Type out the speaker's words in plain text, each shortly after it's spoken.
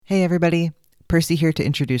Hey everybody, Percy here to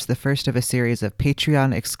introduce the first of a series of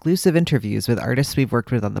Patreon exclusive interviews with artists we've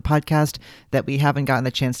worked with on the podcast that we haven't gotten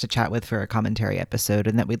the chance to chat with for a commentary episode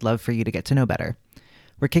and that we'd love for you to get to know better.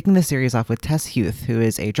 We're kicking the series off with Tess Huth, who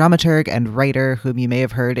is a dramaturg and writer whom you may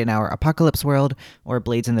have heard in our Apocalypse World or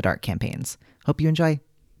Blades in the Dark campaigns. Hope you enjoy.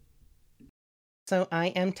 So I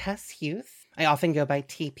am Tess Huth. I often go by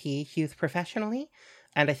TP Huth professionally,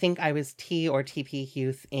 and I think I was T or TP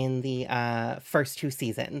Huth in the first two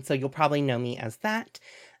seasons, so you'll probably know me as that.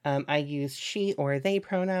 I use she or they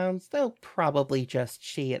pronouns, though probably just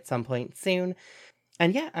she at some point soon.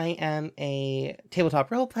 And yeah, I am a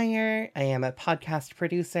tabletop role player, I am a podcast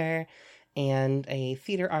producer, and a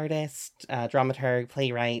theater artist, dramaturg,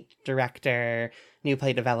 playwright, director, new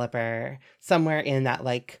play developer, somewhere in that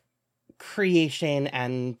creation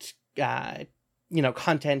and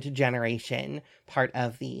content generation part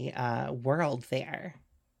of the world there.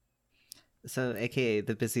 So, aka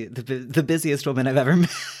the busiest woman I've ever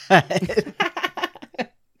met.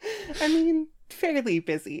 I mean, fairly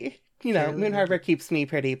busy. Moon Harbor keeps me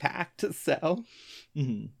pretty packed, so.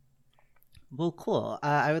 Mm-hmm. Well, cool.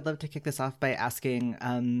 I would love to kick this off by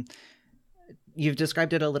asking, you've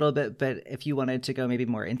described it a little bit, but if you wanted to go maybe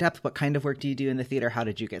more in depth, what kind of work do you do in the theater? How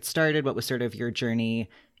did you get started? What was sort of your journey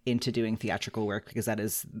into doing theatrical work? Because that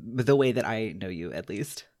is the way that I know you, at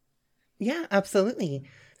least. Yeah, absolutely.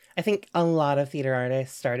 I think a lot of theater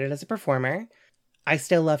artists started as a performer. I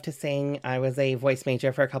still love to sing. I was a voice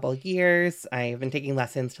major for a couple of years. I've been taking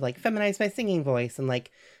lessons to feminize my singing voice and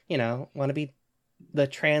want to be the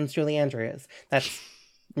trans Julie Andrews. That's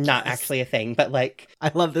not actually a thing, but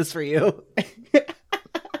I love this for you.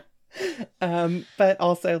 But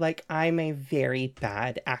also I'm a very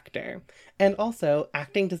bad actor. And also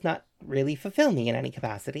acting does not really fulfill me in any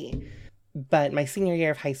capacity. But my senior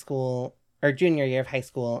year of high school or junior year of high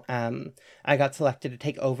school, I got selected to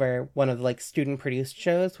take over one of the student produced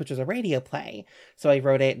shows, which was a radio play. So I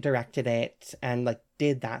wrote it, directed it, and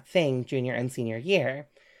did that thing junior and senior year.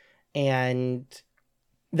 And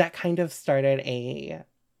that kind of started a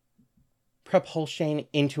propulsion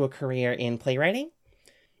into a career in playwriting.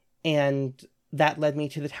 And that led me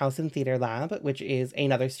to the Towson Theater Lab, which is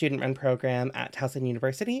another student-run program at Towson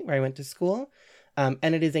University, where I went to school. And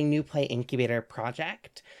it is a new play incubator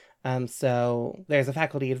project. So there's a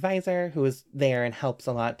faculty advisor who is there and helps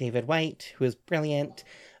a lot, David White, who is brilliant,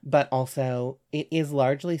 but also it is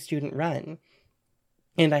largely student-run.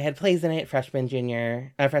 And I had plays in it freshman,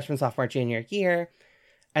 sophomore, junior year.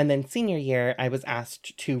 And then senior year, I was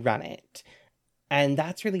asked to run it. And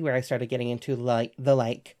that's really where I started getting into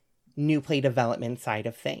the new play development side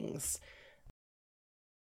of things.